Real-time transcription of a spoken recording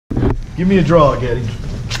Give me a draw, Getty.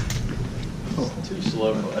 Too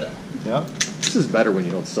slow, bud. Yeah. This is better when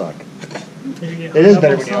you don't suck. It It is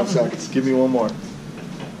better when you don't suck. Give me one more.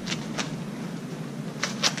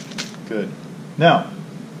 Good. Now,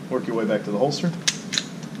 work your way back to the holster.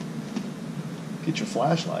 Get your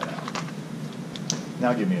flashlight out.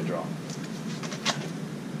 Now give me a draw.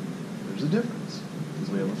 There's a difference, because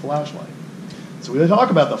we have a flashlight. So we talk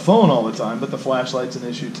about the phone all the time, but the flashlight's an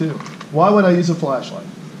issue too. Why would I use a flashlight?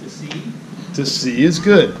 To see? To see is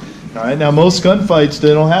good. All right. Now most gunfights, they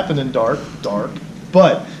don't happen in dark,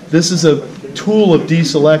 but this is a tool of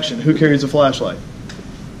deselection. Who carries a flashlight?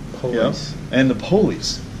 Police. Yeah. And the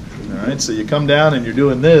police. All right. So you come down and you're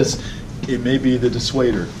doing this. It may be the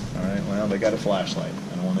dissuader. All right. Well, they got a flashlight.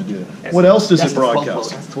 I don't want to do it. What else does it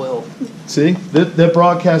broadcast? That's 12. See, that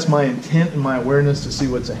broadcasts my intent and my awareness to see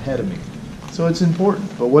what's ahead of me. So it's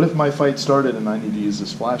important. But what if my fight started and I need to use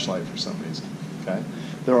this flashlight for some reason? Okay.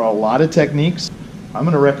 There are a lot of techniques. I'm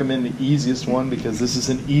going to recommend the easiest one because this is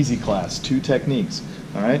an easy class. 2 techniques.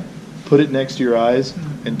 All right. Put it next to your eyes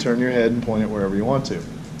and turn your head and point it wherever you want to.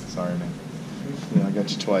 Sorry, man. Yeah, I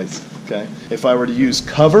got you twice. Okay. If I were to use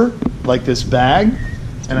cover like this bag,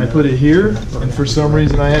 and I put it here, and for some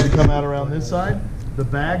reason I had to come out around this side, the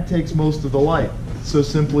bag takes most of the light. So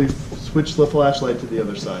simply switch the flashlight to the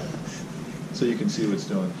other side so you can see what it's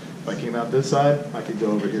doing. If I came out this side, I could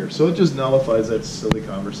go over here. So it just nullifies that silly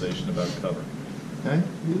conversation about cover. Okay?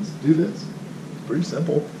 You just do this. Pretty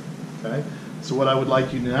simple. Okay? So what I would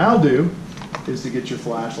like you to now do is to get your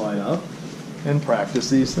flashlight up and practice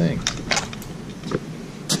these things.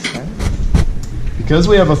 Okay? Because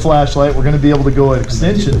we have a flashlight, we're going to be able to go at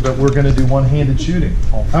extension, but we're going to do one-handed shooting.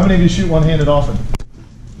 How many of you shoot one-handed often?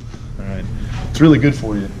 All right. It's really good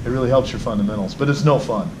for you. It really helps your fundamentals, but it's no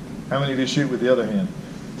fun. How many of you shoot with the other hand?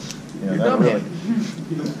 Yeah, that really.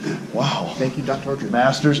 Wow. Thank you, Dr. Archer.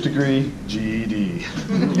 Master's degree, GED.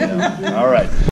 Yeah. All right.